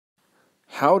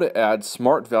how to add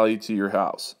smart value to your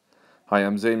house. Hi,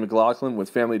 I'm Zane McLaughlin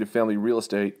with Family to Family Real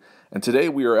Estate, and today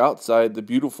we are outside the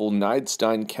beautiful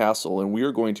Neidstein Castle, and we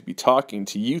are going to be talking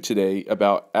to you today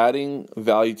about adding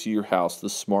value to your house the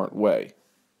smart way.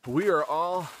 We are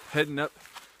all heading up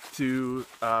to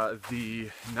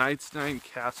the Neidstein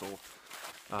Castle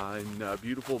in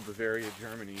beautiful Bavaria,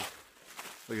 Germany.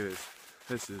 Look at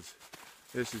this.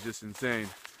 This is just insane.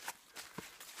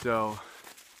 So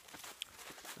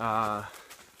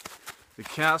the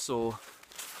castle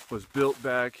was built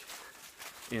back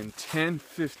in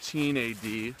 1015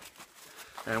 AD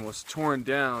and was torn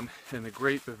down in the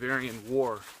Great Bavarian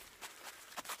War.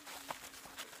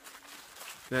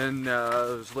 Then it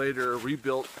was later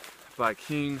rebuilt by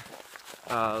King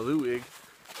Ludwig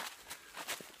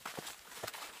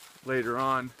later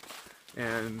on,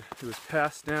 and it was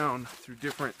passed down through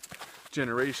different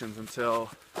generations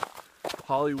until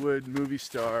Hollywood movie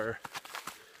star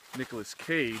Nicolas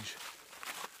Cage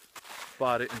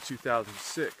bought it in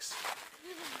 2006.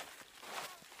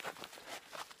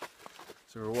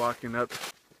 So we're walking up.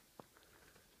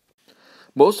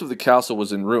 Most of the castle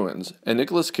was in ruins, and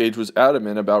Nicolas Cage was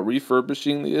adamant about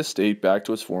refurbishing the estate back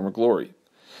to its former glory.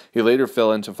 He later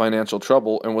fell into financial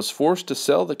trouble and was forced to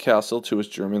sell the castle to his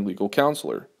German legal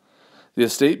counselor. The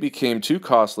estate became too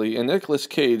costly, and Nicolas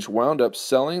Cage wound up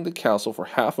selling the castle for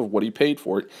half of what he paid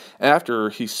for it after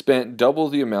he spent double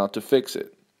the amount to fix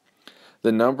it.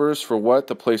 The numbers for what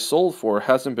the place sold for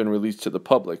hasn't been released to the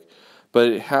public, but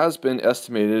it has been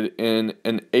estimated in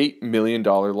an $8 million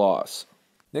loss.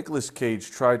 Nicolas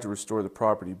Cage tried to restore the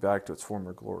property back to its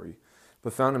former glory,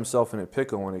 but found himself in a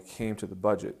pickle when it came to the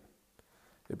budget.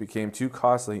 It became too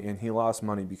costly and he lost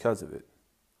money because of it.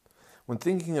 When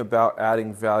thinking about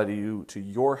adding value to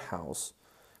your house,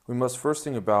 we must first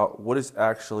think about what is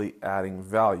actually adding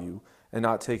value and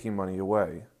not taking money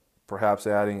away. Perhaps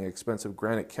adding expensive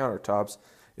granite countertops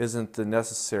isn't the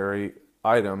necessary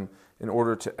item in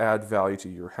order to add value to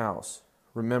your house.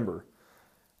 Remember,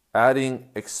 adding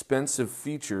expensive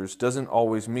features doesn't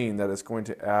always mean that it's going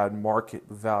to add market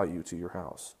value to your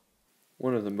house.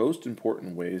 One of the most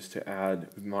important ways to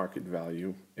add market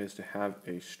value is to have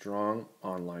a strong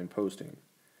online posting.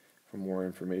 For more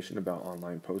information about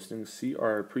online postings, see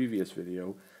our previous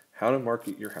video, How to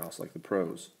Market Your House Like the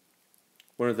Pros.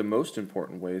 One of the most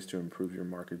important ways to improve your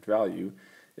market value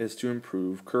is to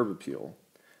improve curb appeal.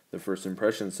 The first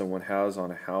impression someone has on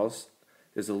a house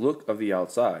is the look of the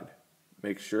outside.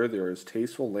 Make sure there is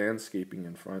tasteful landscaping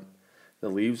in front, the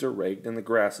leaves are raked, and the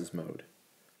grass is mowed.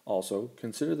 Also,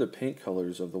 consider the paint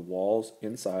colors of the walls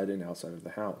inside and outside of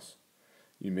the house.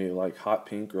 You may like hot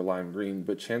pink or lime green,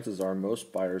 but chances are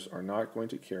most buyers are not going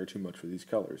to care too much for these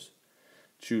colors.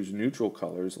 Choose neutral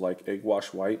colors like egg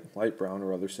wash white, light brown,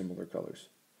 or other similar colors.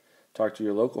 Talk to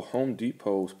your local Home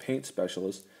Depot paint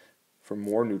specialist for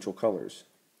more neutral colors.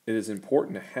 It is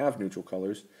important to have neutral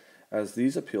colors as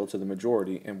these appeal to the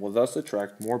majority and will thus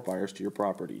attract more buyers to your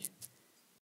property.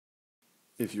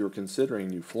 If you are considering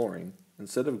new flooring,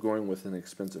 instead of going with an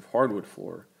expensive hardwood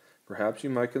floor, perhaps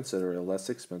you might consider a less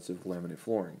expensive laminate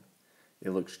flooring. It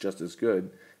looks just as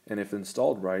good, and if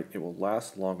installed right, it will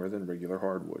last longer than regular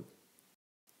hardwood.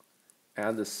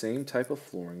 Add the same type of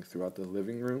flooring throughout the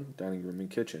living room, dining room, and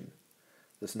kitchen.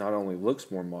 This not only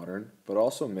looks more modern, but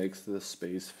also makes the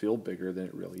space feel bigger than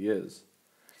it really is.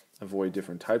 Avoid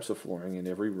different types of flooring in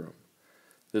every room.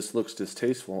 This looks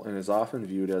distasteful and is often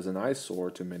viewed as an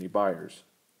eyesore to many buyers.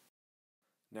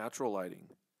 Natural lighting.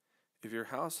 If your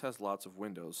house has lots of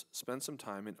windows, spend some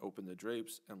time and open the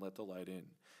drapes and let the light in,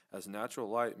 as natural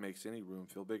light makes any room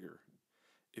feel bigger.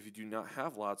 If you do not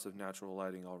have lots of natural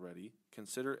lighting already,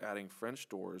 consider adding French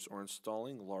doors or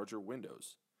installing larger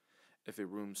windows. If a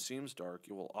room seems dark,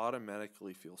 it will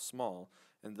automatically feel small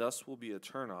and thus will be a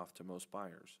turnoff to most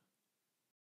buyers.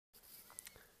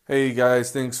 Hey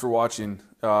guys, thanks for watching.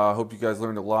 Hope you guys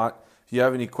learned a lot. If you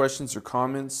have any questions or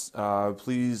comments,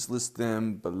 please list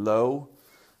them below.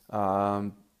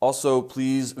 Also,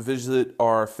 please visit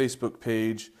our Facebook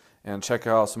page and check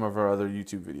out some of our other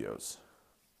YouTube videos.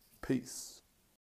 Peace.